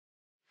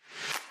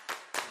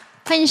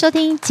欢迎收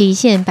听极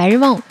限白日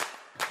梦，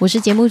我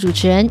是节目主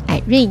持人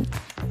Irene。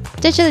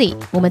 在这里，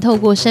我们透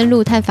过深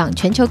入探访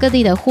全球各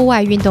地的户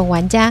外运动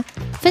玩家，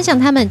分享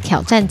他们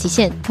挑战极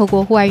限，透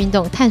过户外运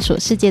动探索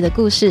世界的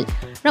故事，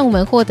让我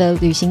们获得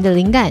旅行的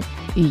灵感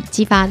与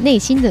激发内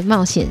心的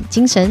冒险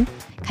精神，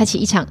开启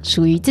一场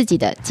属于自己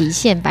的极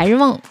限白日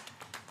梦。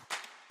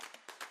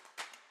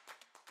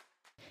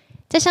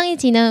在上一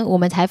集呢，我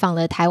们采访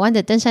了台湾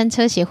的登山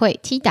车协会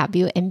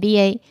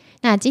TWNBA。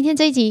 那今天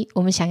这一集，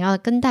我们想要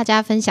跟大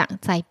家分享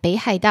在北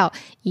海道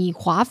以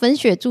滑粉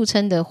雪著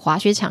称的滑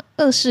雪场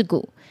二世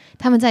谷，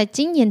他们在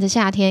今年的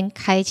夏天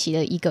开启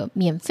了一个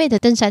免费的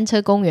登山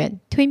车公园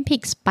Twin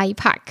Peaks Bike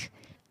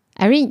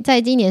Park。Irene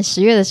在今年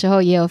10月的时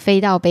候也有飞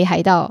到北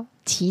海道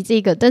骑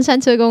这个登山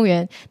车公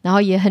园，然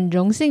后也很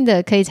荣幸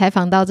的可以采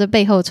访到这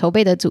背后筹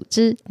备的组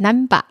织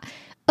NAMBA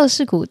二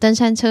世谷登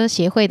山车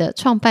协会的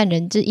创办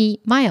人之一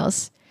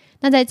Miles。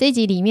 那在这一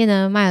集里面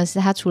呢， Miles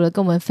他除了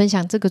跟我们分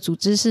享这个组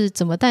织是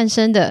怎么诞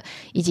生的，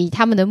以及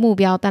他们的目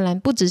标当然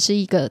不只是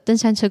一个登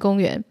山车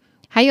公园，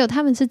还有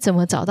他们是怎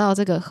么找到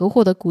这个合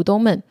伙的股东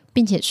们，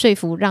并且说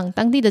服让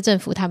当地的政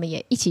府他们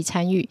也一起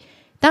参与。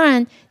当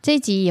然这一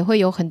集也会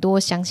有很多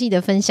详细的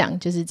分享，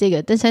就是这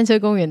个登山车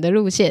公园的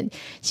路线。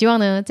希望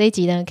呢这一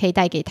集呢可以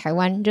带给台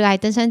湾热爱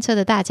登山车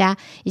的大家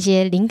一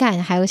些灵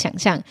感还有想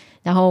象，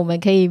然后我们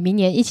可以明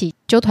年一起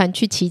揪团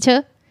去骑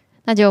车。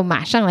那就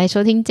马上来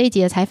收听这一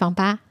集的采访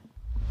吧。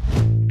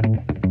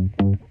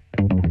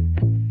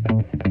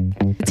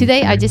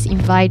Today, I just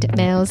invite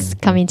Miles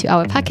coming to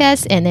our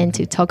podcast and then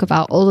to talk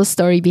about all the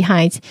story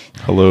behind.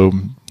 Hello,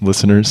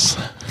 listeners.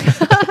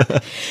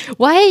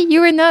 Why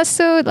you were not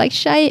so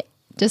shy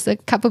just a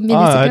couple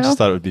minutes ago? I just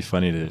thought it would be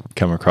funny to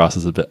come across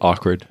as a bit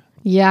awkward.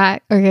 Yeah.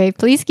 Okay.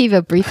 Please give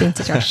a brief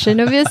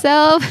introduction of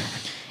yourself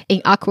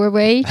in awkward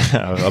way.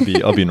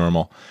 I'll be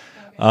normal.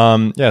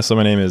 So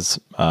my name is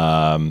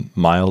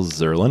Miles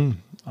Zeorlin.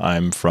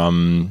 I'm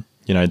from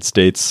United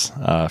States,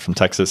 from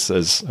Texas,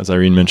 as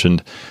Irene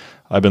mentioned.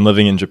 I've been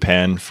living in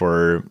Japan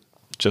for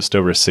just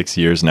over 6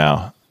 years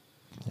now.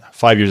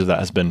 5 years of that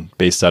has been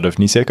based out of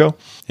Niseko.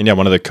 And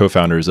one of the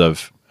co-founders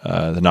of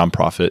the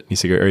nonprofit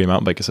Niseko Area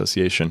Mountain Bike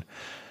Association.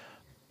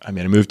 I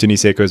moved to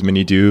Niseko, as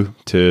many do,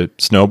 to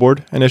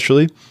snowboard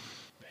initially,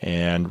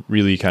 and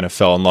really kind of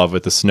fell in love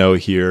with the snow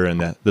here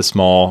and the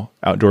small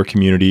outdoor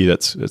community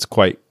that's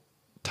quite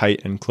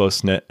tight and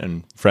close-knit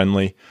and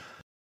friendly.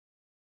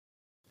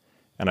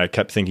 And I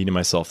kept thinking to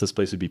myself, this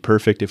place would be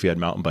perfect if we had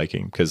mountain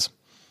biking, because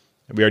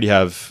we already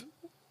have,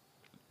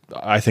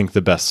 I think,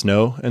 the best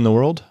snow in the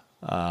world.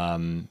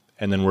 And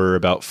then we're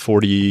about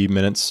 40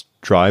 minutes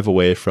drive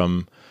away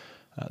from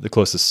the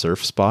closest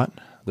surf spot.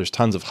 There's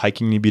tons of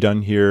hiking to be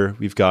done here.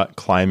 We've got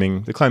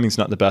climbing. The climbing's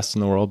not the best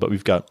in the world, but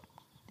we've got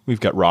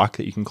rock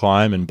that you can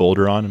climb and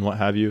boulder on and what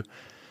have you.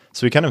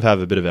 So we kind of have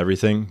a bit of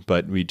everything,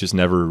 but we just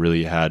never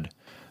really had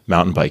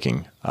mountain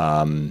biking.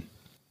 And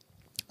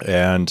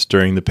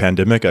during the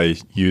pandemic, I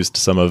used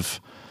some of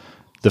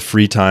the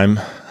free time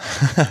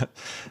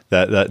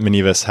that many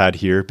of us had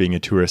here, being a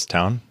tourist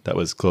town that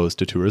was closed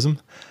to tourism.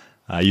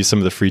 I used some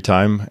of the free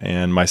time,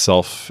 and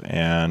myself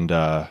and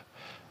a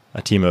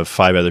team of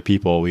 5 other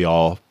people, we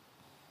all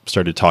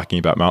started talking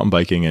about mountain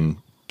biking. And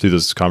through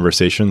those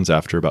conversations,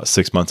 after about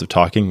 6 months of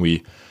talking,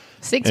 we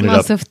 6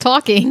 months of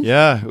talking.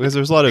 Yeah, because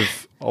there's a lot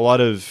of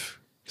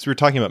because we were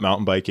talking about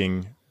mountain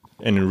biking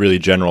in a really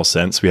general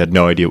sense. We had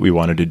no idea what we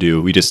wanted to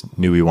do. We just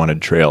knew we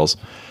wanted trails,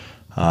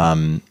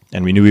 and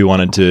we knew we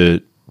wanted to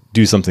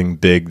do something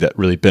big that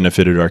really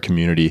benefited our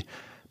community,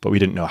 but we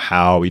didn't know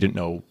how. We didn't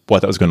know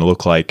what that was going to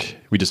look like.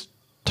 We just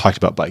talked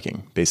about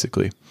biking,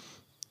 basically.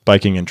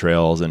 Biking and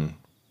trails and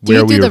where we were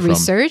from. Do you do the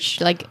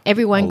research? Like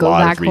everyone go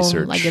back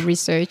home, like the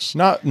research?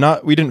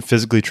 Not. We didn't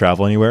physically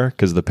travel anywhere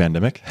because of the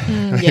pandemic.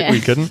 Yeah.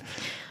 We couldn't.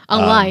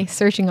 Online,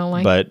 searching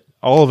online. But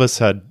all of us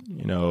had,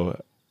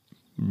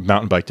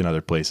 mountain biked in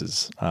other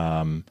places.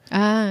 From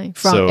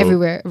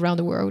everywhere around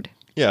the world.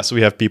 Yeah, so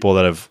we have people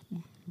that have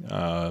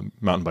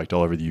mountain biked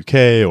all over the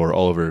UK or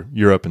all over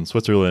Europe and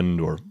Switzerland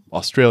or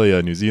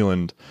Australia, New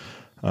Zealand,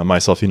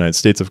 myself, United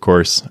States, of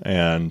course.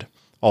 And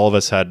all of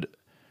us had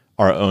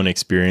our own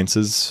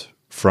experiences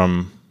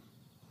from,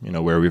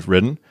 where we've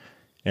ridden.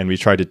 And we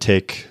tried to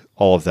take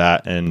all of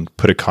that and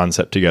put a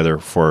concept together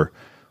for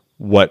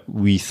what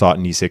we thought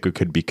Niseko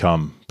could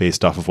become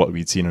based off of what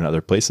we'd seen in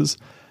other places.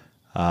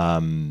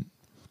 Through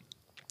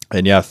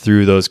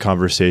those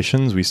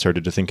conversations, we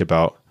started to think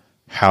about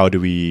how do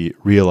we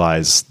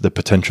realize the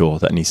potential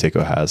that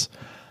Niseko has.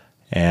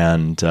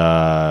 And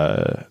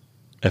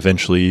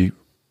eventually,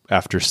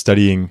 after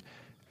studying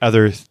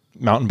other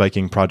mountain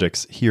biking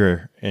projects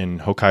here in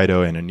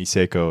Hokkaido and in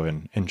Niseko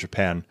and in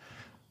Japan,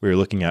 we were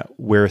looking at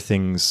where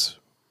things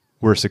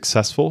were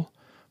successful,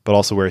 but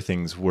also where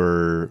things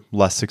were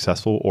less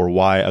successful or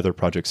why other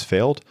projects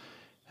failed.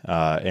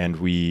 And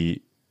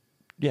we,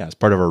 as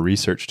part of our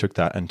research, took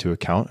that into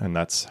account. And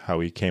that's how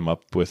we came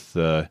up with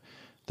the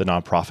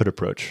nonprofit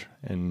approach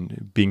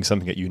and being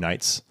something that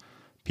unites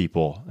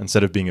people.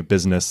 Instead of being a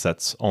business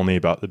that's only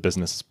about the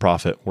business's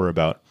profit, we're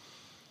about,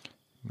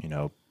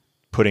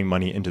 putting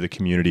money into the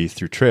community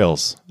through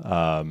trails,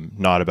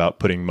 not about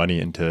putting money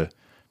into,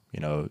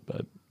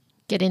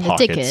 getting the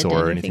pockets ticket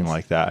or anything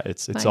like that.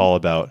 It's all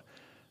about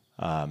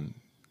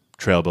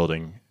trail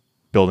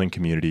building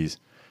communities,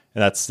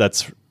 and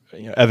that's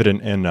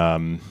evident in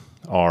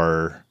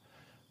our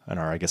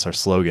I guess our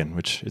slogan,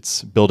 which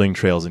it's building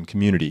trails in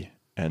community,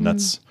 and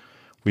that's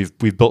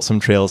we've built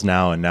some trails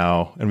now,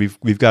 and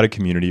we've got a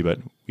community, but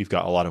we've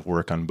got a lot of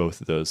work on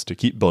both of those to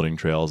keep building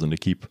trails and to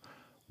keep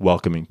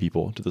welcoming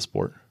people to the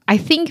sport. I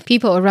think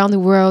people around the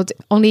world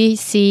only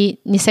see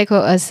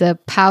Niseko as a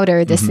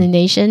powder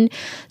destination.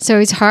 So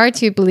it's hard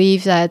to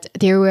believe that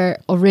there were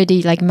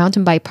already like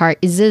mountain bike park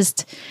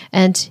exist.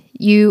 And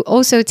you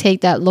also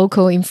take that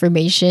local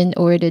information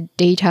or the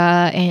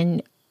data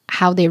and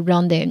how they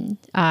run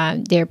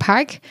their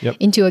park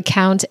into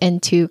account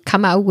and to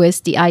come out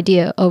with the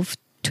idea of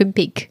Twin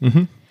Peak.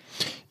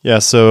 Yeah,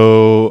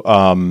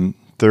 so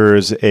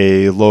there's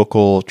a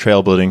local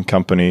trail building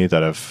company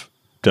that have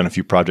done a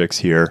few projects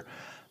here.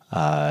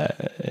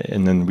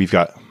 And then we've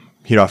got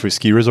Hirafu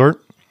Ski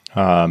Resort.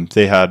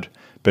 They had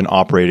been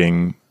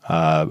operating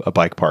a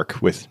bike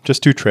park with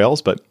just 2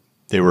 trails, but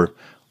they were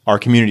our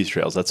community's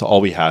trails. That's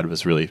all we had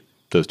was really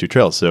those 2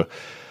 trails. So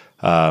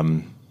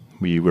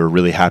we were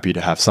really happy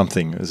to have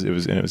something.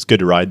 It was good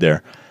to ride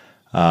there.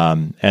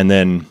 And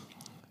then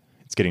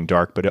it's getting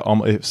dark,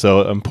 but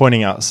so I'm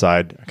pointing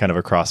outside, kind of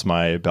across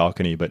my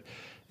balcony. But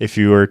if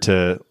you were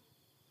to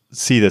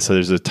see this, so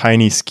there's a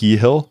tiny ski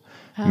hill,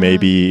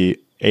 maybe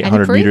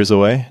 800 meters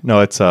away. No,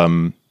 it's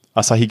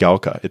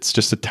Asahigaoka. It's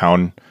just a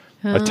town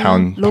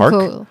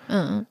park.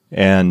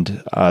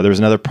 And there was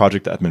another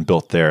project that had been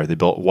built there. They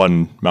built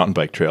one mountain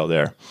bike trail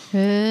there.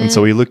 And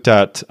so we looked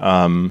at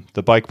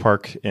the bike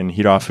park in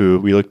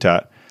Hirafu. We looked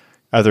at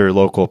other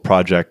local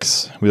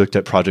projects. We looked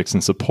at projects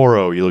in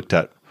Sapporo. We looked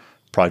at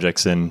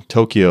projects in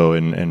Tokyo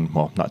and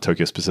well, not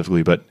Tokyo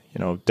specifically, but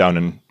down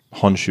in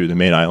Honshu, the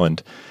main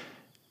island.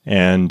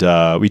 And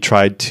we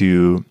tried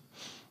to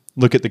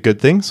look at the good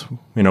things.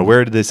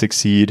 Where did they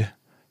succeed?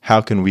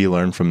 How can we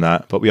learn from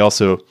that? But we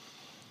also...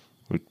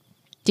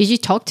 Did you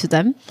talk to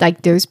them,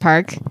 like those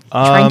park,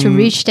 trying to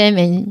reach them?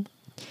 And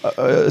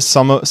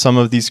some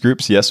of these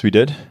groups, yes, we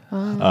did.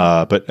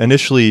 But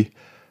initially,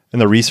 in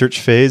the research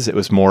phase, it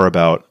was more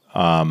about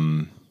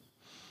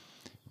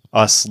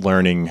us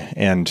learning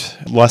and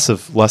less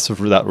of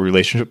that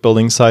relationship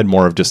building side,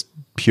 more of just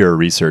pure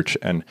research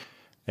and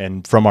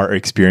from our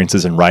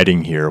experiences in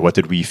riding here, what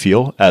did we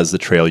feel as the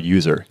trail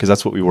user? Because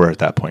that's what we were at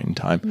that point in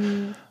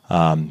time.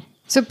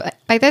 So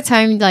by that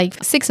time,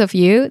 like 6 of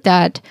you,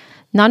 that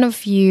none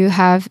of you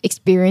have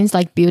experience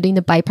like building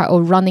the bike park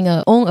or running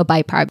a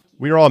bike park.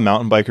 We were all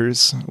mountain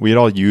bikers. We had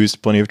all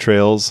used plenty of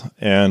trails,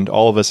 and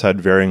all of us had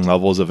varying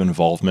levels of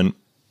involvement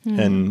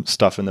in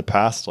stuff in the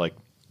past, like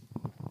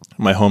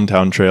my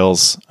hometown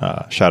trails.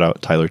 Shout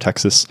out Tyler,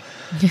 Texas.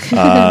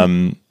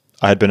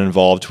 I had been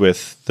involved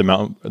with the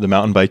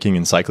mountain biking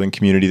and cycling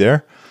community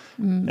there.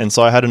 And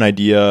so I had an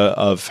idea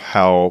of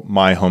how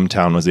my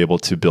hometown was able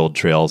to build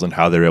trails and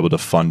how they were able to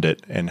fund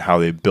it and how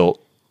they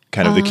built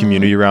kind of the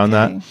community around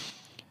that.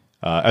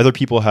 Other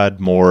people had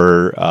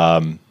more,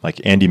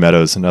 like Andy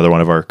Meadows, another one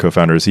of our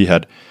co-founders, he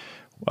had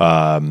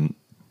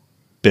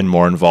been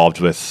more involved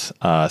with,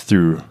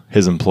 through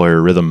his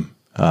employer Rhythm.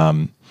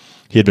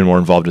 He had been more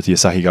involved with the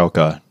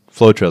Asahigaoka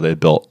flow trail they had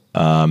built.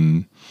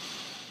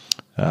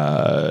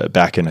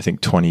 Back in, I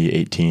think,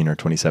 2018 or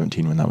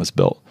 2017 when that was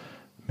built.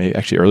 Maybe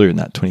actually earlier than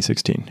that,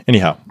 2016.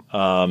 Anyhow,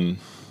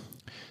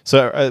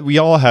 so we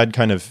all had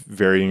kind of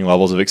varying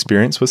levels of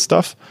experience with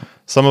stuff.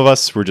 Some of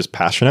us were just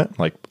passionate.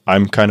 Like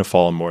I'm kind of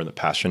falling more in the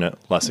passionate,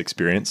 less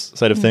experienced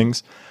side of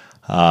things.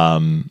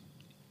 But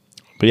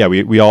yeah,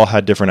 we all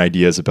had different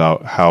ideas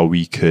about how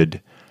we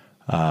could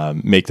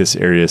make this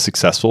area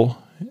successful.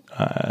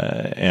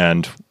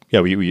 And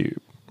yeah, we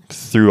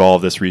through all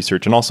of this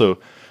research and also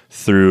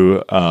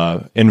through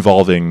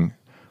involving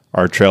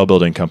our trail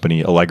building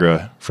company,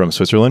 Allegra from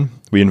Switzerland.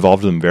 We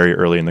involved them very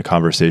early in the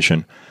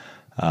conversation.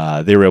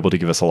 They were able to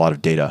give us a lot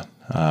of data.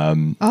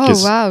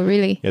 Wow,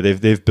 really? Yeah,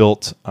 they've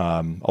built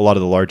a lot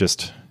of the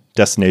largest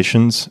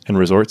destinations and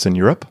resorts in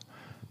Europe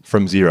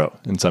from zero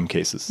in some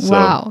cases.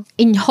 Wow,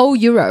 in whole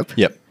Europe?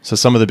 Yep. So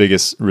some of the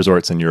biggest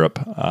resorts in Europe,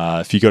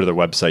 if you go to their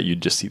website,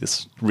 you'd just see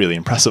this really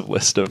impressive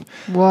list of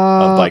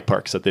bike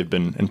parks that they've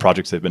been and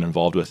projects they've been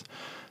involved with.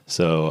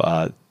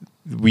 So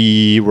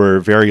we were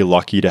very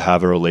lucky to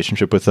have a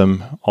relationship with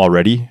them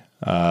already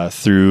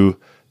through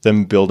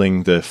them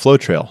building the flow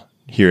trail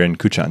here in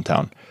Kuchan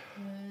town.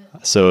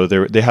 So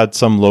they had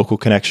some local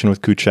connection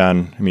with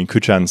Kuchan. I mean,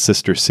 Kuchan's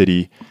sister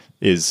city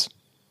is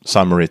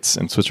St. Moritz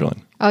in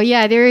Switzerland. Oh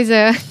yeah, there is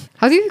a,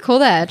 how do you call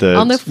that?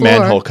 On the floor.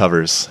 Manhole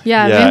covers.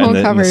 Yeah, manhole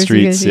covers. In the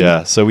streets,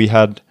 yeah. So we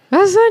had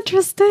that's so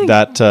interesting.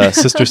 That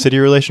sister city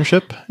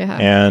relationship. Yeah.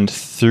 And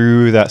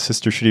through that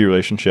sister city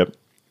relationship,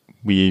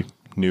 we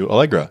knew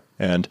Allegra.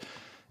 And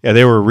yeah,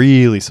 they were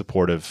really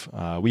supportive.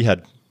 We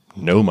had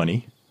no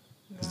money.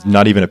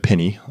 Not even a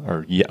penny,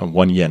 or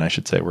 1 yen, I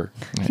should say. We're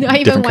not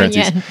even different 1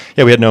 currencies. yen.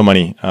 Yeah, we had no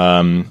money.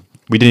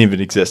 We didn't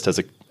even exist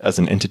as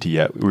an entity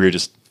yet. We were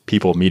just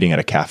people meeting at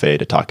a cafe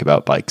to talk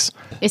about bikes.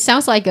 It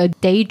sounds like a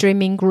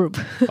daydreaming group.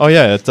 Oh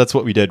yeah, that's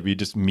what we did. We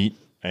just meet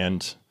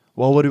and,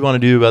 well, what do we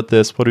want to do about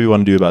this? What do we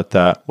want to do about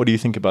that? What do you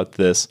think about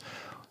this?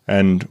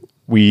 And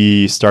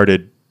we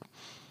started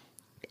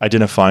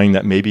identifying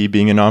that maybe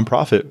being a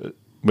nonprofit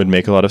would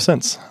make a lot of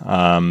sense.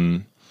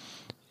 And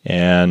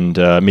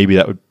maybe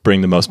that would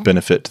bring the most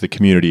benefit to the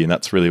community. And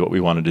that's really what we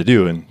wanted to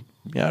do. And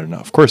yeah, I don't know.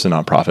 Of course, a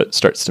nonprofit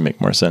starts to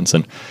make more sense.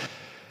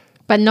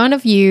 But none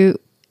of you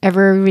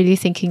ever really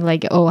thinking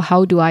like, oh,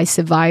 how do I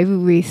survive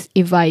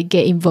if I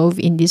get involved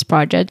in this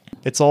project?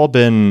 It's all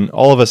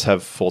of us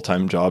have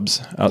full-time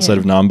jobs outside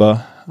of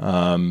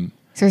NAMBA.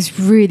 So it's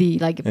really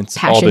like it's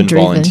passion all been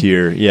driven.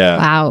 Volunteer. Yeah.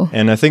 Wow.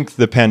 And I think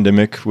the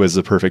pandemic was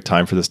the perfect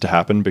time for this to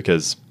happen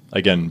because,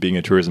 again, being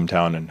a tourism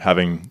town and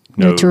having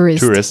no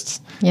tourists,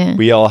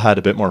 we all had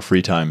a bit more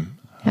free time.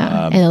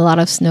 And a lot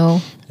of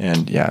snow.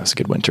 And yeah, it was a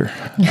good winter.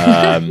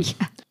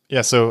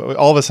 So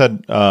all of us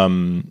had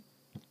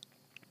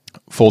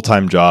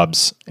full-time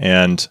jobs,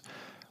 and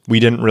we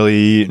didn't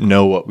really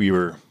know what we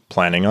were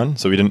planning on.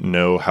 So we didn't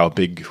know how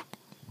big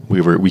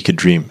we could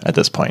dream at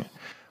this point.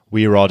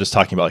 We were all just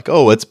talking about like,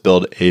 oh, let's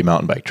build a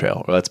mountain bike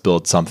trail, or let's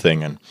build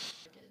something. And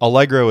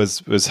Allegro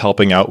was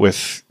helping out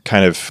with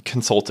kind of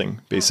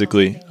consulting,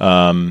 basically.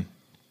 So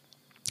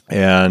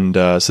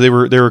they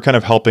were kind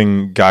of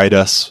helping guide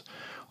us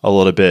a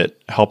little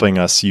bit, helping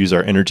us use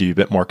our energy a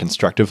bit more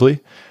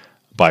constructively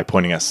by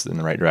pointing us in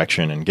the right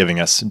direction and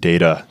giving us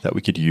data that we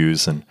could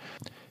use. And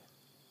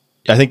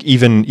I think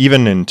even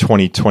in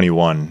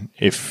 2021,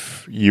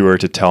 if you were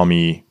to tell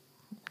me,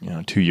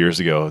 2 years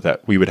ago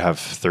that we would have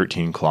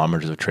 13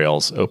 kilometers of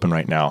trails open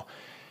right now,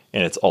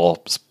 and it's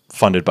all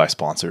funded by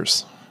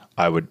sponsors,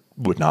 I would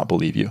not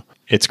believe you.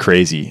 It's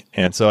crazy.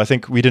 And so I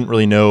think we didn't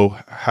really know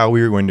how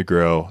we were going to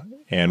grow,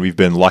 and we've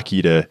been lucky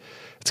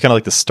it's kind of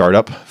like the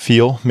startup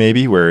feel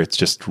maybe, where it's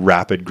just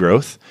rapid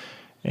growth,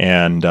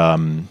 and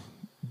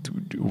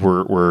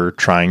we're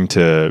trying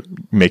to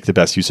make the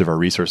best use of our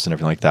resources and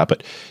everything like that.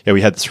 But yeah,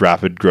 we had this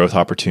rapid growth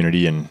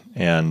opportunity,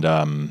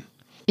 and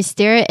is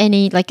there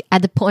any, like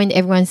at the point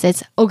everyone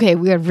says, okay,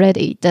 we are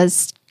ready,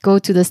 does go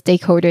to the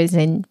stakeholders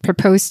and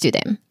propose to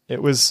them?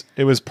 It was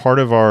part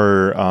of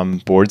our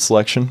board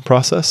selection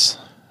process,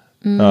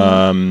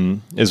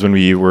 is when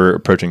we were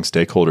approaching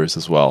stakeholders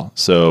as well.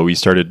 So we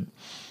started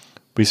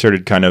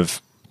kind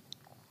of,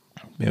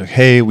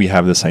 hey, we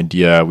have this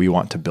idea. We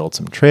want to build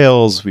some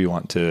trails. We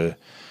want to,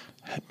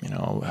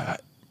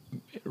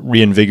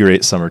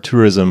 reinvigorate summer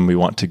tourism. We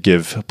want to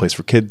give a place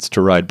for kids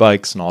to ride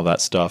bikes and all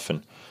that stuff.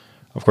 And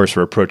of course,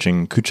 we're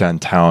approaching Kuchan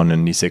town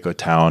and Niseko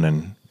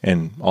town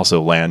and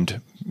also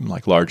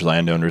large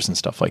landowners and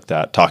stuff like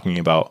that, talking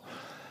about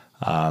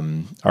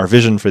our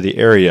vision for the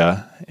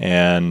area.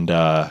 And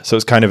so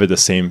it's kind of the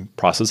same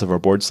process of our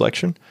board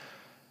selection.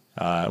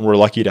 We're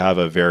lucky to have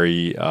a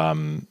very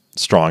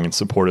strong and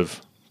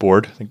supportive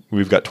board. I think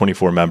we've got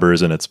 24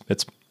 members, and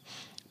it's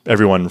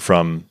everyone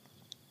from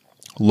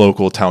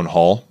local town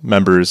hall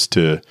members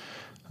to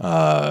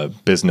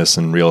business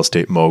and real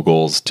estate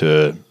moguls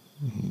to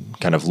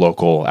kind of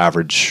local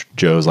average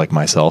Joes like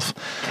myself.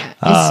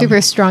 It's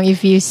super strong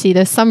if you see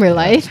the summer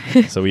life.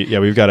 So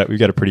we've got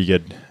a pretty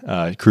good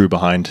crew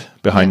behind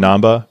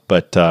NAMBA,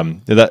 but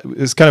that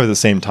is kind of at the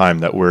same time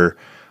that we're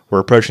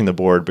approaching the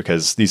board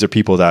because these are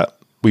people that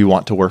we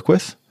want to work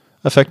with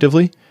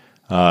effectively,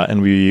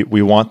 and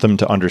we want them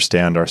to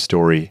understand our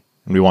story,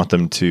 and we want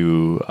them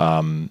to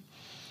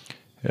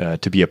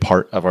be a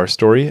part of our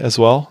story as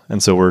well.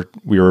 And so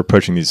we were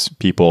approaching these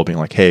people being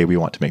like, hey, we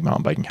want to make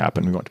mountain biking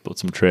happen. We want to build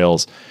some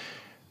trails.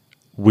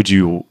 Do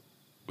you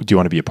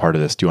want to be a part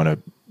of this? Do you want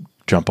to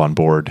jump on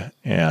board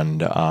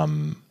and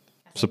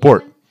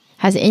support?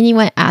 Has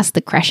anyone asked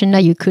the question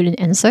that you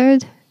couldn't answer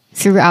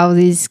throughout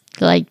this,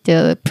 like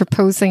the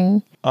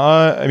proposing?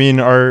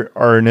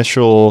 Our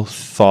initial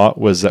thought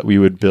was that we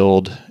would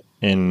build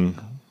on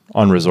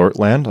resort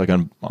land, like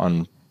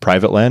on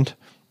private land.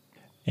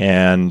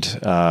 And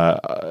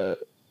I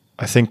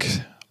think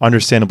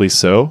understandably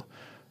so,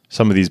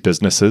 some of these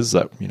businesses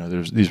that,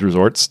 there's these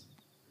resorts,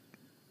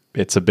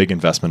 it's a big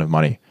investment of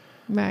money.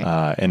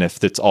 Right. And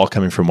if it's all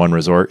coming from one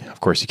resort,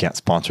 of course you can't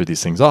sponsor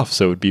these things off.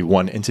 So it would be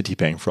one entity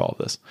paying for all of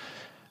this.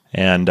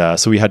 And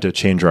so we had to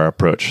change our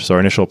approach. So our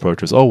initial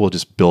approach was, we'll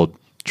just build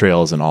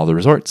trails in all the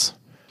resorts.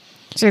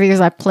 So there's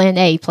like plan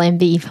A, plan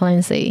B,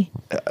 plan C.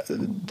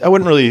 I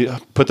wouldn't really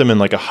put them in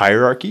like a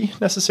hierarchy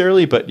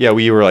necessarily, but yeah,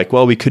 we were like,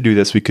 well, we could do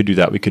this, we could do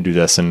that, we could do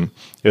this. And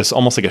it was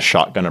almost like a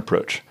shotgun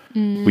approach.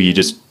 We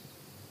just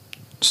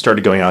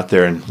started going out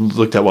there and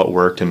looked at what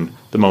worked. And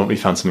the moment we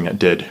found something that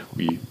did,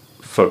 we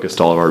focused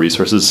all of our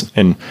resources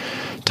and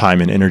time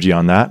and energy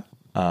on that.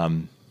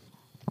 And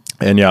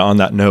yeah, on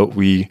that note,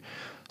 we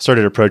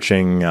started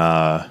approaching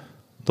the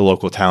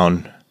local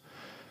town,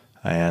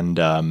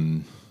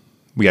 and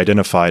we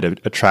identified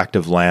a tract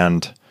of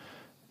land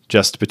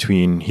just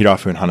between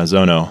Hirafu and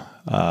Hanazono,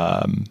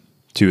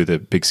 two of the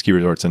big ski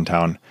resorts in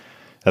town,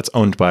 that's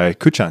owned by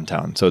Kuchan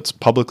town. So it's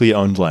publicly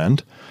owned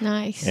land.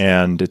 Nice.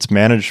 And it's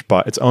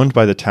owned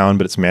by the town,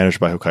 but it's managed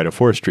by Hokkaido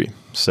Forestry.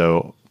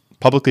 So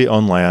publicly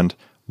owned land,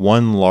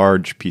 one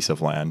large piece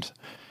of land,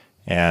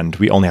 and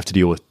we only have to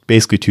deal with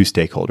basically two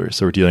stakeholders.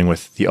 So we're dealing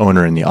with the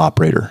owner and the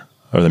operator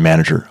or the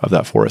manager of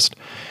that forest.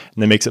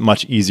 And that makes it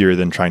much easier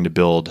than trying to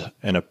build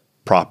in a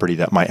property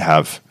that might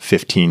have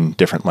 15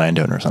 different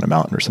landowners on a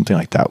mountain or something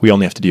like that. We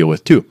only have to deal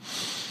with two.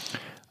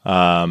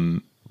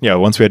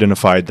 Once we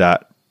identified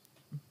that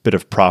bit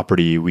of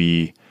property,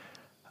 we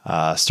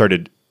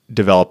started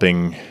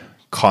developing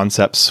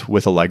concepts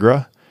with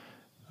Allegra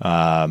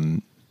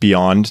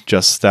beyond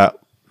just that,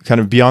 kind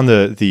of beyond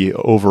the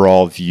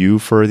overall view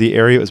for the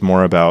area. It was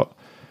more about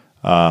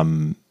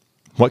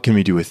what can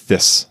we do with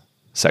this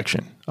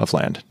section of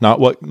land? Not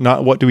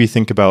what do we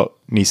think about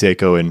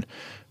Niseko in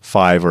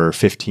 5 or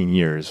 15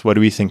 years? What do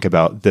we think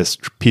about this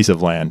piece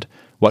of land?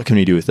 What can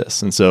we do with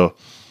this? And so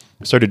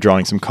I started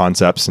drawing some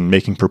concepts and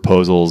making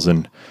proposals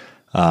and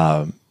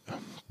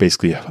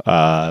basically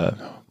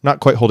not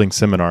quite holding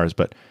seminars,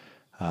 but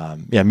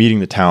meeting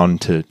the town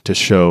to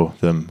show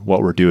them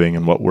what we're doing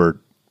and what we're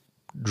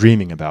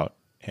dreaming about.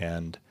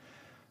 And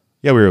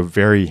we were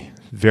very,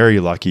 very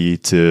lucky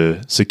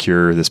to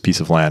secure this piece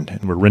of land,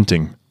 and we're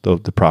renting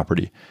the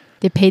property.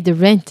 They paid the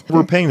rent.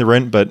 We're paying the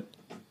rent, but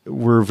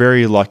we're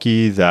very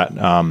lucky that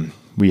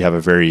we have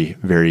a very,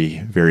 very,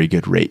 very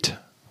good rate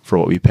for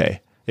what we pay.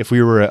 If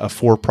we were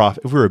if we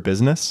were a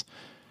business,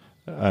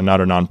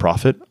 not a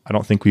nonprofit, I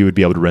don't think we would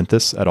be able to rent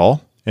this at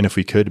all. And if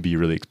we could, it'd be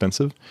really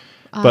expensive.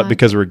 But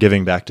because we're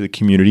giving back to the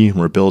community and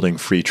we're building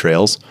free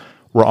trails,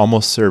 we're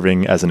almost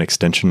serving as an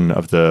extension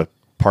of the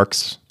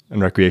Parks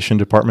and Recreation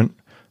Department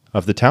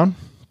of the town.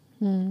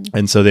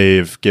 And so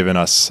they've given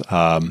us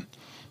a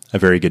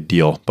very good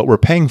deal, but we're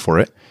paying for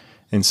it.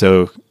 And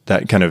so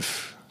that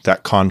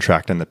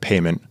contract and the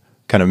payment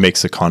kind of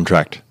makes the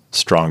contract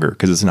stronger,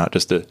 because it's not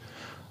just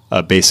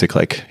a basic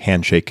like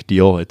handshake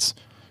deal. It's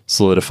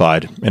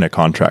solidified in a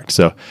contract.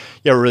 So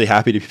we're really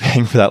happy to be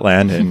paying for that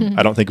land. And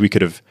I don't think we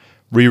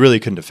really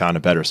couldn't have found a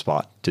better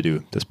spot to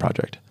do this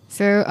project.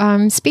 So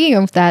speaking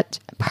of that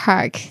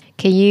park,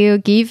 can you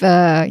give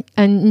an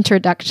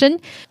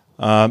introduction?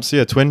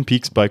 Twin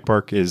Peaks Bike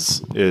Park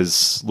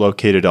is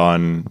located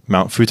on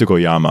Mount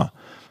Futogo-yama.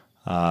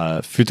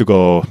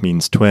 Futogo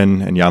means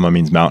twin and Yama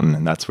means mountain,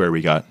 and that's where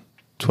we got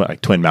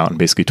Twin Mountain,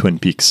 basically Twin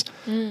Peaks.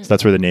 So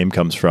that's where the name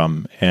comes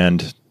from.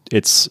 And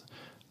it's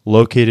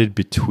located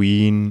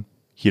between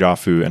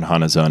Hirafu and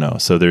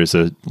Hanazono. So there's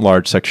a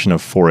large section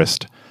of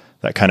forest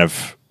that kind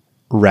of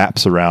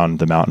wraps around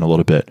the mountain a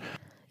little bit.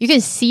 You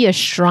can see a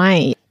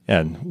shrine.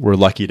 And we're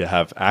lucky to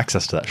have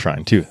access to that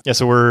shrine too.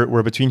 So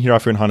we're between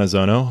Hirafu and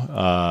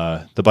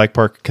Hanazono. The bike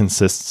park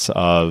consists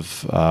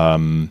of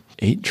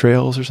 8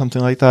 trails or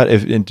something like that,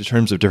 in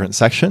terms of different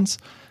sections.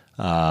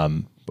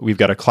 We've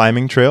got a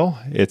climbing trail.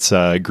 It's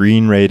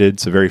green rated,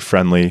 so very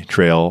friendly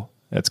trail.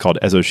 It's called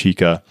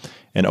Ezoshika,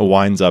 and it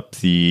winds up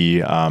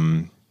the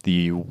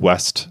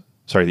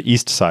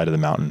east side of the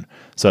mountain.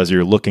 So as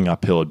you're looking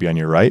uphill, it'd be on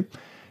your right.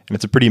 And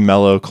it's a pretty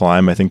mellow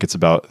climb. I think it's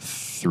about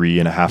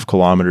 3.5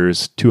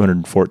 kilometers,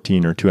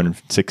 214 or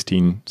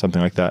 216,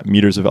 something like that,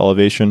 meters of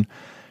elevation.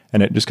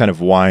 And it just kind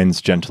of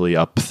winds gently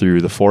up through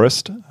the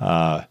forest.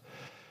 And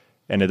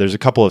there's a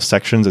couple of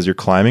sections as you're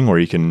climbing where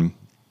you can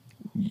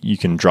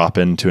drop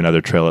into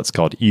another trail. It's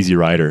called Easy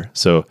Rider.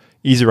 So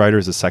Easy Rider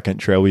is the second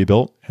trail we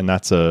built, and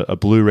that's a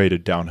blue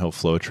rated downhill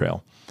flow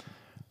trail.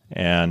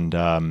 And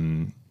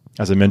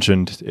as I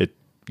mentioned,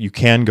 you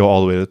can go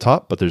all the way to the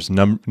top, but there's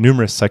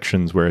numerous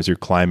sections where as you're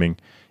climbing,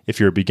 if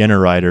you're a beginner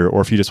rider,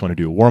 or if you just want to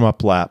do a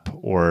warm-up lap,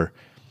 or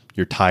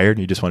you're tired and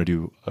you just want to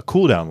do a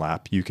cool-down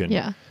lap, you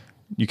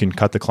can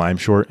cut the climb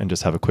short and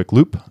just have a quick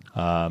loop.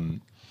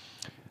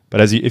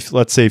 But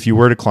let's say if you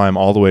were to climb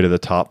all the way to the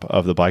top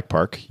of the bike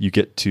park, you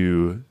get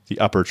to the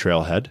upper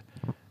trailhead,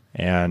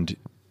 and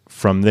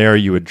from there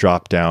you would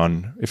drop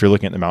down if you're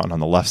looking at the mountain on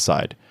the left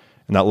side.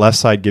 And that left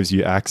side gives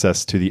you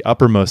access to the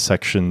uppermost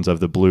sections of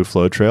the blue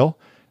flow trail.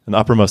 And the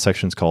uppermost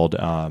section is called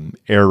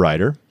Air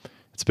Rider.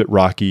 It's a bit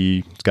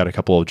rocky. It's got a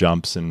couple of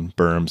jumps and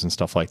berms and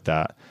stuff like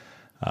that.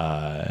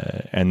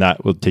 And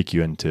that will take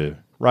you into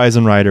Rise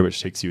and Rider,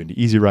 which takes you into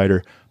Easy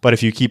Rider. But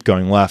if you keep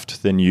going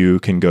left, then you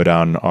can go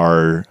down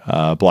our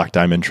Black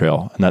Diamond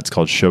Trail, and that's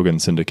called Shogun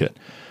Syndicate.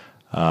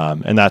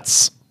 And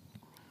that's,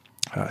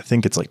 I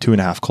think it's like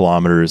 2.5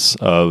 kilometers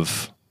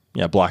of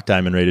Black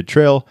Diamond rated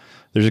trail.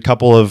 There's a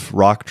couple of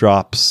rock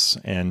drops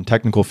and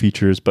technical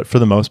features, but for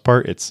the most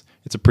part, it's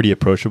a pretty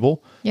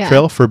approachable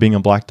trail for being a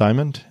Black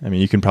Diamond. I mean,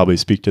 you can probably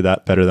speak to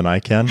that better than I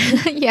can.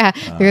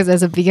 Because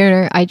as a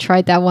beginner, I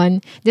tried that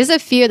one. There's a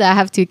fear that I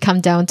have to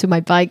come down to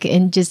my bike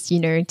and just,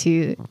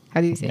 to,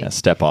 how do you say?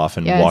 Step off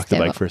and walk the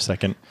bike for a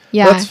second.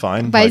 Yeah, well, that's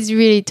fine. But it's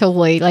really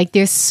totally,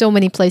 there's so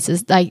many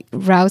places,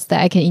 routes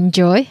that I can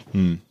enjoy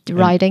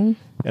riding.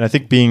 And I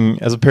think being,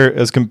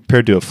 as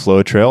compared to a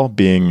flow trail,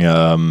 being,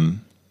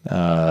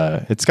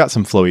 it's got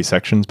some flowy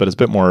sections, but it's a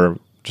bit more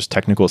just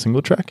technical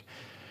single track.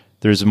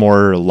 There's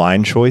more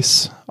line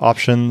choice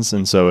options,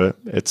 and so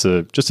it's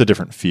just a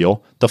different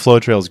feel. The flow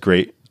trail is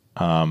great,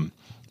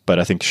 but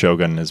I think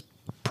Shogun is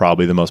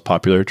probably the most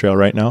popular trail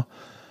right now.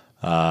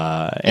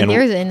 And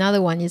there's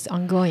another one is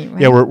ongoing,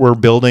 right? Yeah, we're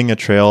building a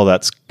trail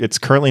it's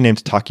currently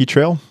named Taki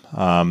Trail.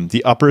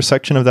 The upper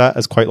section of that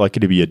is quite likely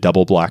to be a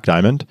double black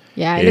diamond.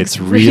 Yeah, it's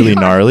really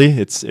gnarly.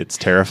 It's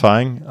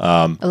terrifying.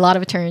 A lot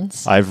of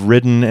turns. I've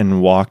ridden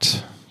and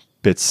walked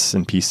bits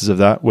and pieces of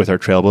that with our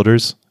trail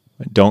builders.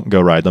 Don't go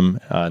ride them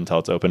until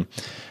it's open.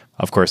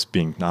 Of course,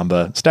 being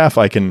NAMBA staff,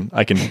 I can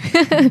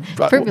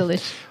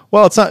Privilege.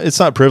 Well, it's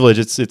not privilege.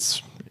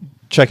 It's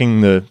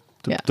checking the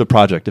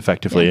project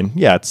effectively, and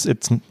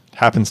it's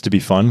happens to be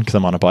fun because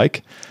I'm on a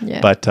bike.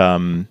 Yeah. But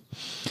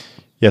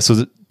so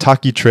the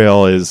Taki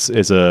Trail is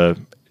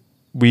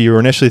we were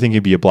initially thinking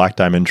it'd be a black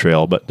diamond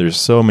trail, but there's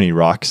so many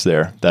rocks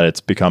there that it's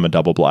become a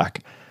double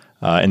black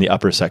in the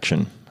upper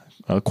section.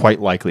 Quite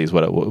likely is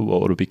what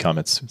it'll become.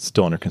 It's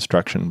still under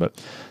construction, but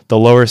the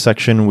lower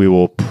section we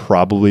will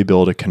probably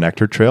build a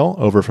connector trail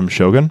over from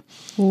Shogun.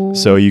 Ooh.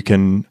 So you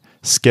can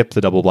skip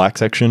the double black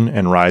section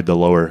and ride the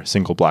lower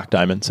single black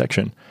diamond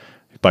section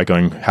by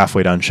going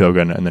halfway down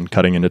Shogun and then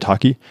cutting into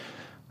Taki.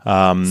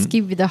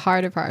 Skip the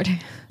harder part.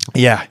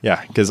 Yeah,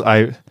 because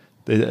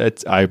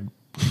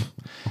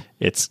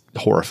it's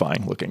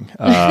horrifying looking.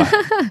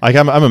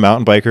 I'm a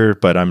mountain biker,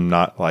 but I'm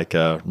not like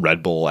a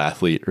Red Bull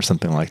athlete or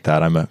something like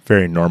that. I'm a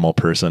very normal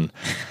person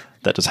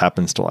that just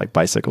happens to like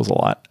bicycles a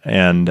lot,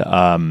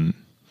 and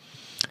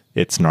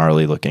it's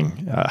gnarly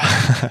looking.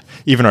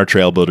 Even our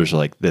trail builders are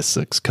like, "This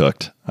looks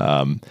cooked."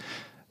 I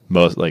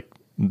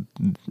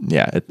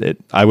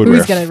would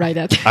Who's gonna ride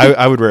that?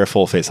 I would wear a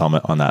full face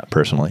helmet on that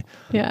personally.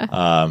 Yeah.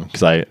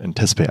 Because I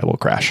anticipate I will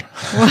crash.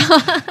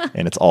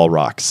 And it's all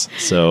rocks.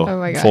 So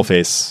full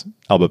face,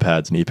 elbow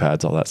pads, knee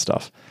pads, all that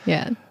stuff.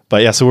 Yeah.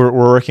 But yeah, so we're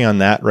working on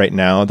that right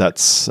now.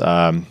 That's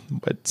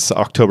it's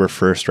October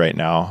 1st right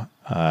now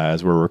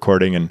as we're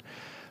recording, and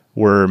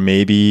we're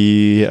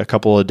maybe a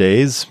couple of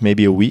days,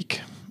 maybe a week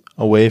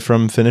away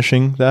from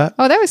finishing that.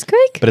 Oh, that was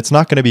quick. But it's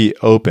not going to be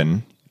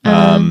open.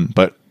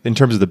 But in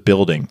terms of the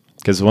building,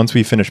 because once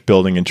we finish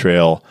building a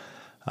trail,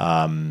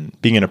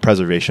 being in a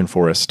preservation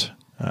forest,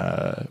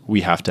 we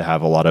have to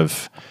have a lot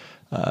of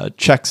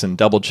checks and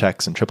double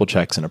checks and triple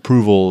checks and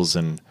approvals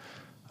and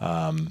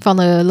from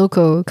the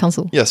local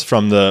council. Yes,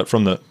 from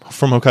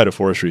Hokkaido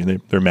Forestry.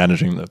 They're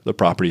managing the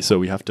property, so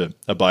we have to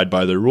abide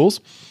by their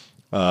rules.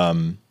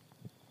 And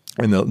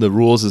the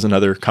rules is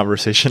another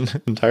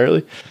conversation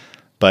entirely.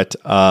 But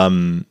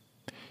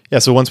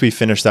so once we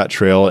finish that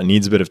trail, it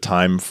needs a bit of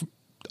time,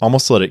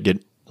 almost to let it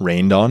get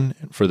rained on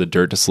for the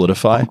dirt to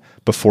solidify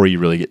before you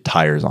really get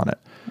tires on it.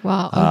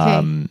 Wow.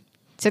 Okay.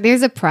 So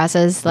there's a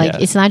process.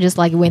 It's not just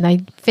like when I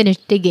finish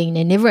digging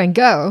and everyone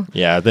go.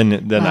 Yeah.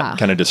 Then that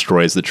kind of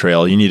destroys the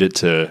trail. You need it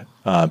to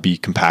be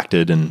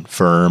compacted and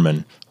firm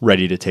and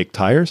ready to take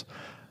tires.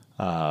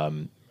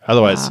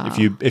 Otherwise,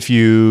 if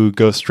you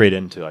go straight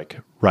into like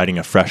riding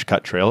a fresh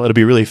cut trail, it'll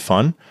be really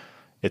fun.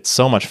 It's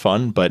so much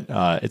fun, but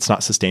it's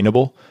not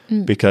sustainable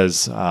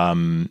because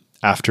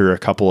after a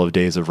couple of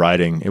days of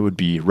riding, it would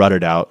be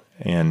rutted out,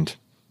 and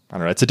I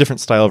don't know. It's a different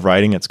style of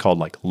riding. It's called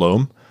like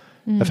loam,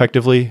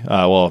 effectively.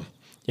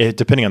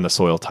 Depending on the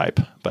soil type,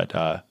 but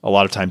a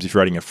lot of times if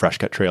you're riding a fresh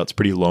cut trail, it's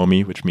pretty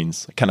loamy, which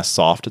means kind of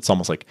soft. It's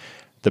almost like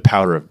the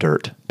powder of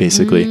dirt,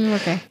 basically.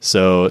 Okay.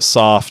 So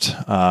soft.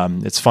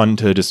 It's fun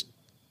to just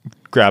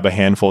grab a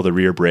handful of the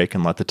rear brake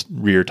and let the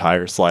rear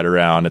tire slide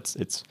around.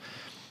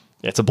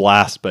 It's a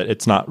blast, but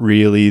it's not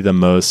really the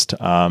most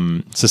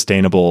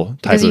sustainable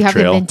type of trail. Because you have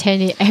to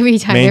maintain it every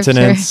time.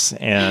 Maintenance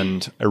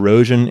and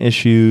erosion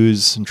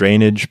issues,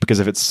 drainage,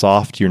 because if it's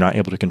soft, you're not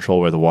able to control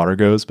where the water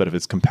goes. But if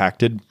it's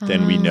compacted,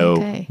 then we know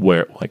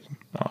where,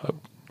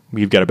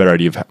 we've got a better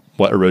idea of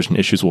what erosion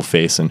issues we'll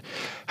face and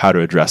how to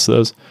address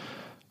those.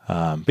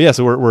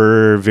 So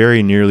we're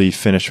very nearly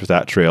finished with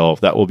that trail.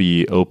 That will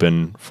be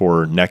open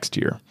for next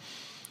year.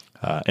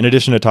 In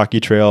addition to Taki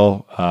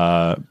Trail,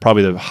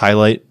 probably the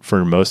highlight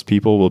for most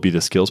people will be the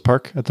skills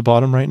park at the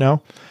bottom right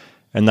now.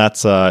 And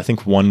that's, I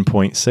think,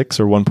 1.6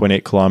 or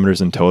 1.8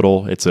 kilometers in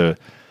total. It's a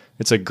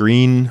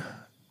green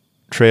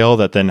trail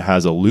that then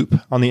has a loop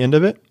on the end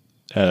of it.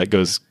 It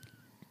goes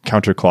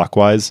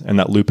counterclockwise, and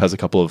that loop has a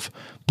couple of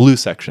blue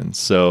sections.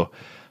 So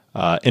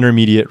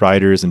intermediate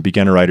riders and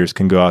beginner riders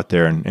can go out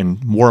there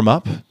and warm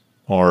up,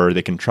 or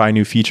they can try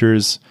new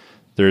features.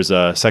 There's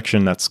a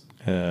section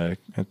the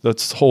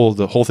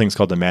whole thing's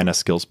called the Mana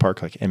Skills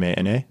Park, like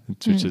MANA,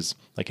 which is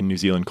like in New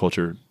Zealand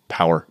culture,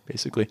 power,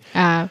 basically.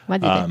 So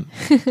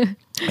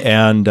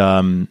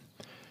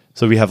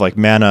we have like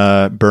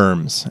Mana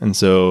berms, and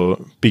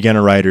so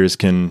beginner riders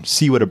can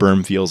see what a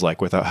berm feels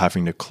like without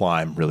having to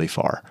climb really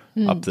far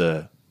up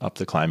the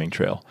climbing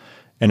trail.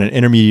 And an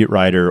intermediate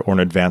rider or an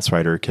advanced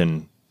rider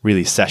can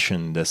really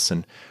session this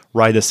and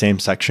ride the same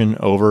section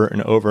over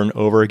and over and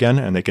over again,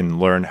 and they can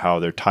learn how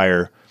their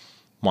tire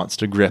wants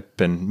to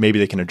grip, and maybe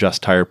they can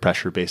adjust tire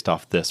pressure based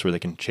off this, or they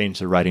can change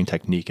their riding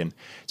technique, and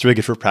it's really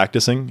good for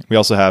practicing. We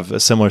also have a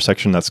similar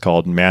section that's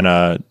called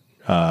Mana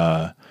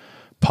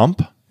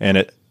Pump, and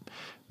it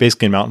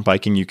basically in mountain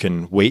biking you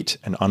can weight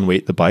and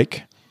unweight the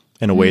bike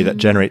in a way that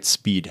generates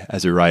speed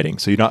as you're riding.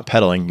 So you're not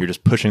pedaling, you're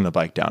just pushing the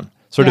bike down.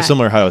 Sort of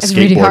similar how a it's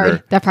really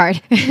hard, that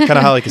part. kind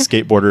of how like a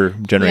skateboarder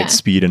generates Yeah.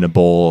 speed in a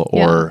bowl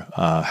or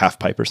half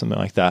pipe or something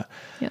like that.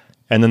 Yeah.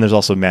 And then there's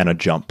also mana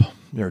jump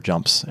or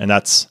jumps, and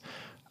that's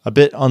a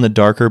bit on the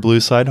darker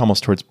blue side,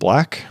 almost towards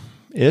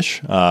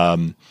black-ish.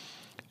 And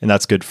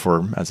that's good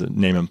for, as the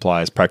name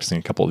implies, practicing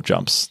a couple of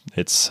jumps.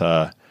 It's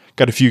got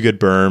a few good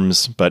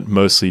berms, but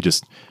mostly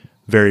just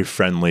very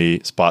friendly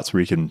spots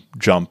where you can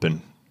jump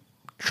and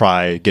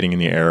try getting in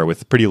the air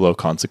with pretty low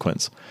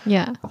consequence.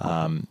 Yeah.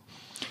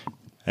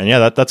 And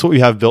yeah, that's what we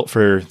have built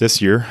for this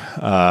year.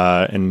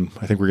 And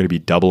I think we're going to be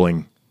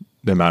doubling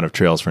the amount of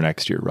trails for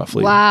next year,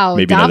 roughly. Wow,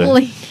 Maybe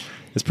doubling.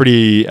 It's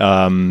pretty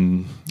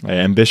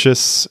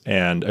ambitious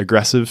and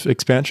aggressive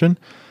expansion.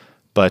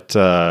 But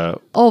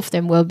All of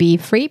them will be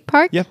free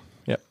park? yeah.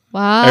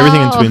 Wow.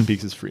 Everything in Twin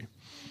Peaks is free.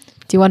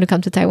 Do you want to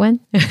come to Taiwan?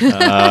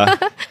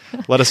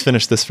 Let us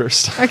finish this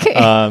first. Okay.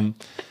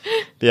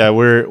 Yeah,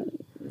 we're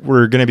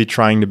going to be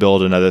trying to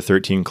build another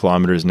 13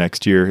 kilometers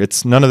next year.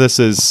 None of this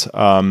is...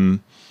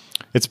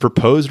 it's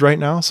proposed right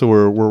now, so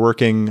we're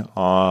working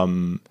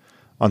on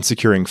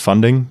securing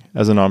funding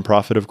as a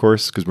nonprofit, of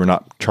course, because we're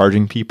not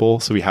charging people,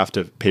 so we have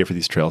to pay for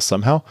these trails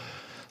somehow.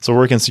 So we're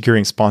working on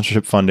securing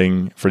sponsorship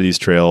funding for these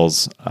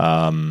trails,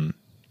 and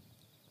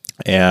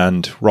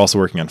we're also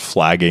working on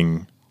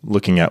flagging,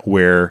 looking at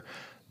where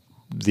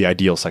the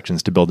ideal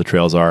sections to build the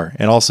trails are,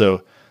 and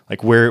also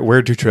like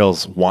where do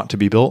trails want to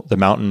be built? The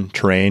mountain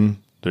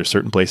terrain. There's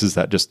certain places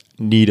that just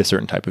need a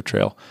certain type of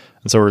trail,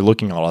 and so we're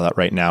looking at all that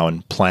right now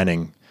and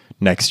planning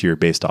next year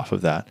based off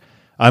of that.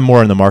 I'm more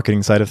on the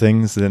marketing side of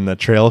things than the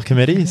trail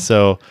committee.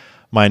 So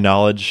my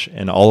knowledge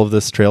in all of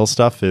this trail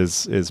stuff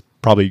is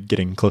probably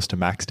getting close to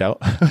maxed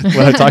out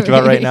what I talked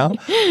about right now.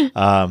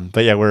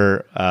 But yeah,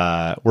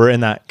 we're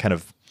in that kind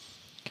of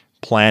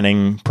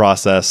planning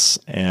process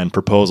and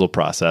proposal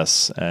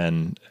process.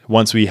 And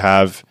once we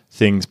have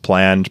things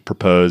planned,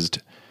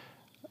 proposed,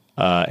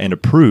 and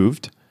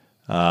approved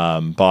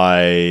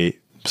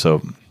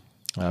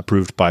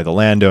approved by the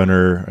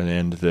landowner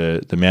and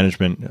the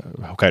management,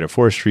 Hokkaido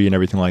Forestry and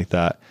everything like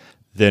that,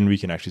 then we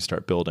can actually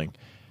start building.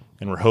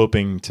 And we're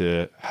hoping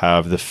to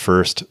have the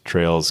first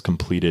trails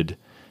completed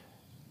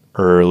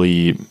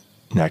early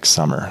next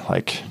summer,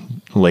 like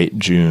late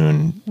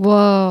June.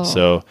 Whoa.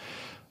 So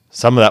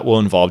some of that will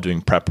involve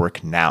doing prep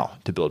work now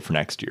to build for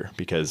next year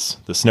because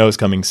the snow is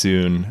coming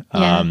soon.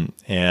 Yeah.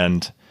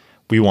 And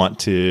we want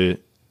to,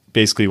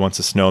 basically once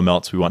the snow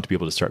melts, we want to be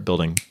able to start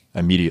building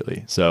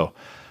immediately. So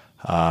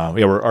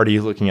we're already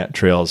looking at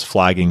trails,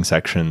 flagging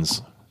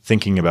sections,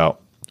 thinking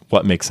about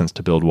what makes sense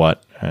to build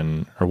what,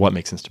 or what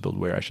makes sense to build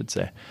where, I should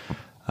say.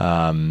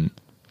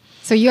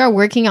 So you are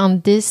working on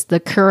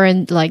the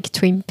current like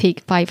Twin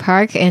Peak Bike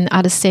Park, and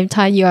at the same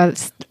time you are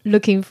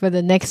looking for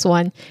the next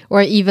one,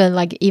 or even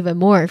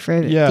more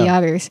for the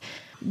others.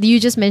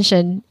 You just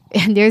mentioned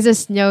and there's a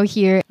snow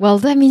here. Well,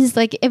 that means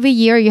like every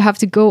year you have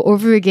to go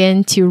over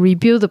again to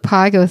rebuild the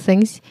park or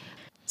things.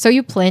 So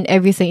you plan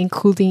everything,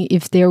 including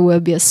if there will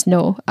be a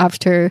snow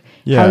after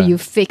how you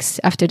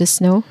fix after the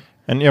snow.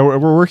 And we're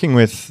working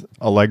with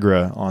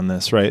Allegra on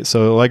this, right?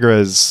 So Allegra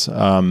is,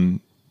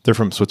 they're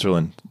from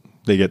Switzerland.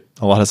 They get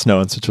a lot of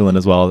snow in Switzerland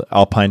as well,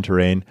 alpine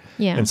terrain.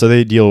 Yeah. And so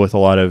they deal with a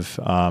lot of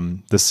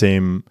the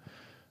same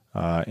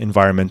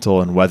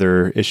environmental and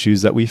weather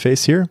issues that we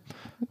face here.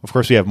 Of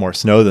course, we have more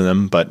snow than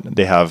them, but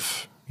they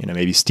have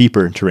maybe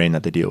steeper terrain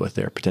that they deal with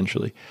there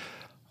potentially.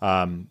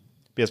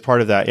 As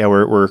part of that,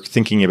 we're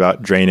thinking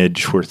about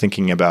drainage. We're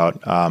thinking about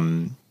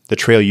the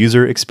trail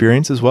user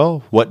experience as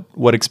well.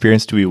 What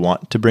experience do we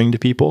want to bring to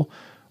people?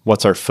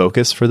 What's our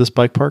focus for this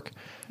bike park?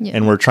 Yeah.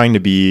 And we're trying to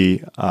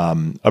be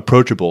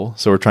approachable.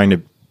 So we're trying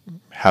to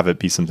have it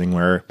be something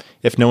where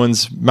if no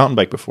one's mountain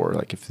biked before,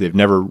 like if they've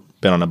never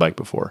been on a bike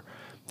before,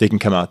 they can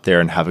come out there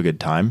and have a good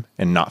time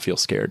and not feel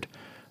scared.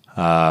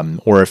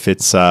 Or if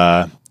it's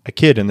a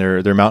kid and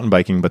they're mountain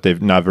biking, but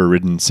they've never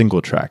ridden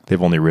single track,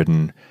 they've only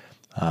ridden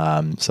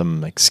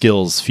some like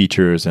skills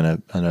features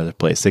in another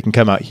place, they can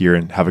come out here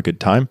and have a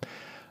good time.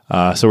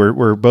 So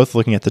we're both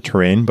looking at the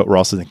terrain, but we're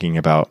also thinking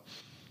about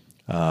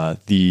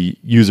the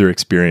user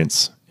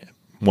experience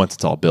once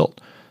it's all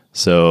built.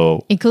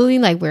 So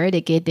including like where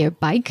they get their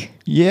bike.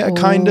 Yeah,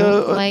 kind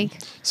of. Like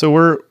so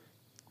or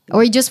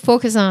you just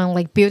focus on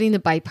like building the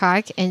bike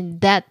park and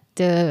that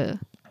the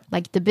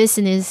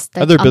business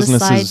that other on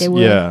businesses, the side, they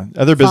will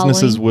other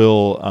businesses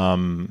will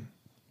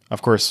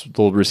of course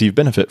they'll receive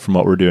benefit from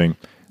what we're doing.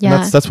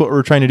 Yeah. And that's what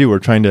we're trying to do. We're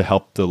trying to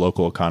help the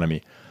local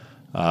economy.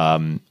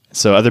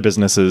 So other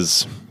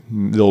businesses,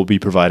 they'll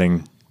be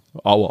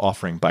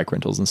offering bike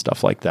rentals and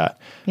stuff like that.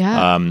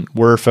 Yeah.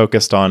 We're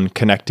focused on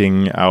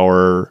connecting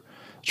our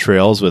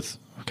trails with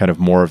kind of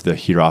more of the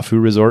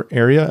Hirafu resort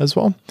area as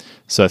well.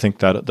 So I think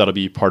that'll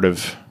be part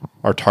of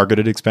our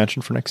targeted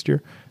expansion for next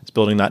year. It's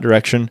building that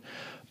direction.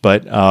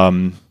 But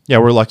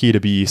we're lucky to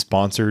be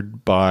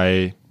sponsored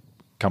by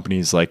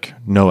companies like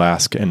No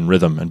Ask and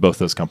Rhythm, and both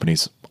those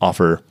companies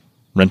offer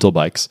rental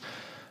bikes.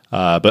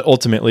 But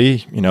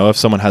ultimately, if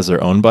someone has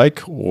their own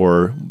bike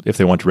or if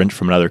they want to rent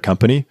from another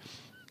company,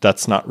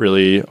 that's not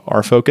really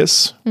our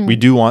focus. We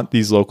do want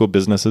these local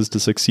businesses to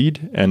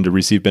succeed and to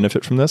receive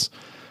benefit from this,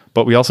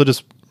 but we also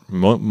just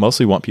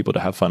mostly want people to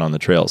have fun on the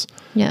trails.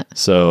 Yeah.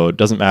 So it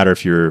doesn't matter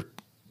if you're,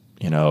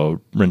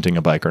 renting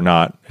a bike or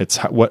not. It's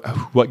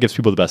what gives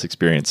people the best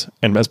experience.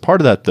 And as part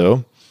of that,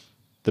 though,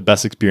 the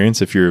best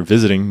experience, if you're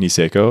visiting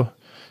Niseko,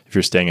 if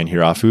you're staying in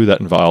Hirafu,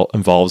 that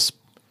involves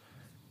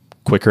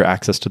quicker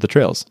access to the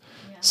trails.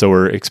 Yeah. So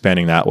we're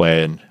expanding that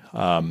way.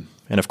 And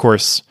of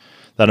course,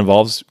 that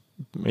involves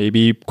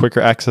maybe quicker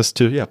access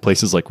to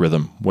places like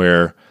Rhythm,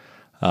 where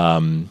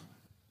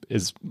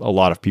is a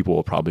lot of people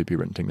will probably be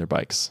renting their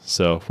bikes.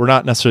 So we're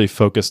not necessarily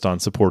focused on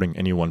supporting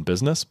any one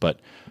business, but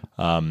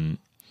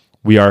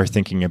we are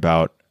thinking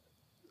about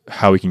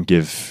how we can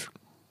give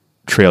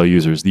trail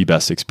users the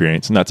best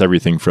experience. And that's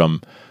everything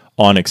from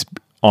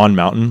on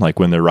mountain, like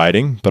when they're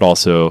riding, but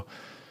also,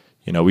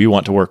 we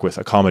want to work with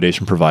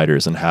accommodation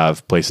providers and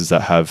have places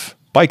that have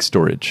bike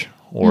storage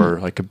or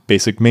like a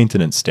basic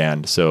maintenance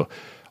stand. So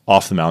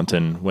off the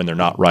mountain, when they're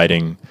not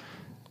riding,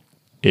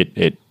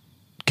 it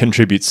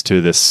contributes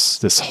to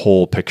this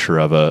whole picture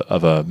of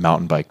a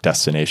mountain bike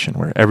destination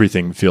where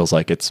everything feels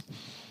like it's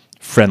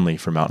friendly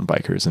for mountain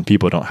bikers and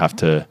people don't have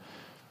to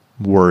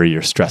worry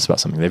or stress about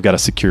something. They've got a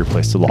secure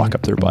place to lock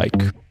up their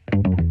bike.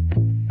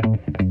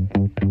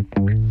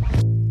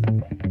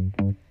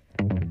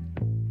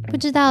 不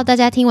知道大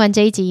家听完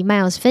这一集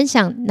Miles 分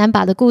享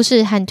NAMBA 的故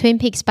事和 Twin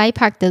Peaks Bike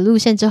Park 的路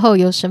线之后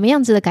有什么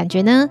样子的感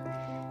觉呢？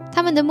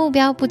他们的目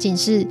标不仅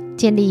是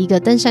建立一个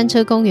登山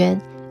车公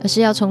园，而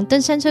是要从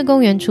登山车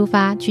公园出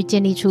发，去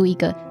建立出一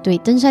个对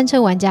登山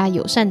车玩家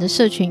友善的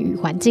社群与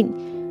环境，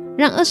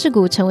让二世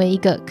谷成为一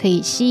个可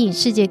以吸引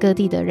世界各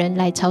地的人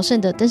来朝圣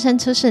的登山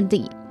车圣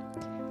地。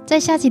在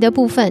下集的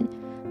部分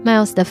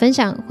Miles 的分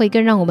享会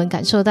更让我们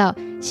感受到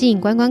吸引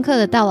观光客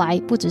的到来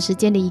不只是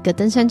建立一个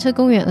登山车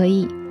公园而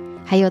已，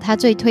还有他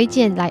最推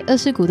荐来二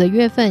世谷的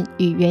月份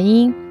与原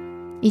因，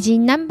以及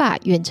NAMBA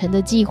远程的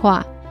计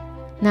划。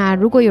那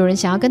如果有人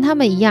想要跟他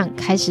们一样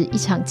开始一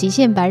场极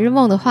限白日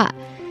梦的话，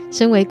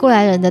身为过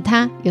来人的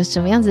他有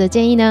什么样子的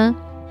建议呢？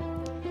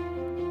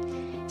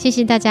谢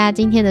谢大家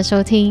今天的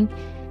收听。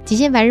极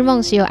限白日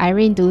梦是由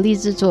Irene 独立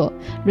制作。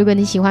如果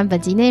你喜欢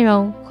本集内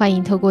容，欢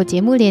迎透过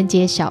节目连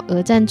结小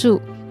额赞助。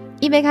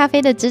一杯咖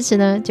啡的支持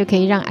呢，就可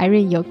以让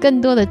Irene 有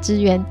更多的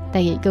资源，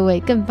带给各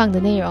位更棒的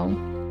内容。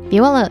别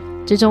忘了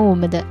追踪我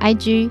们的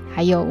IG，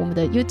 还有我们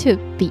的 YouTube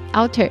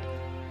BEOUTER，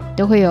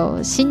 都会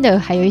有新的，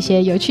还有一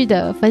些有趣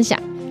的分享。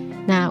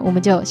那我们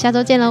就下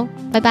周见咯，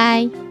拜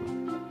拜。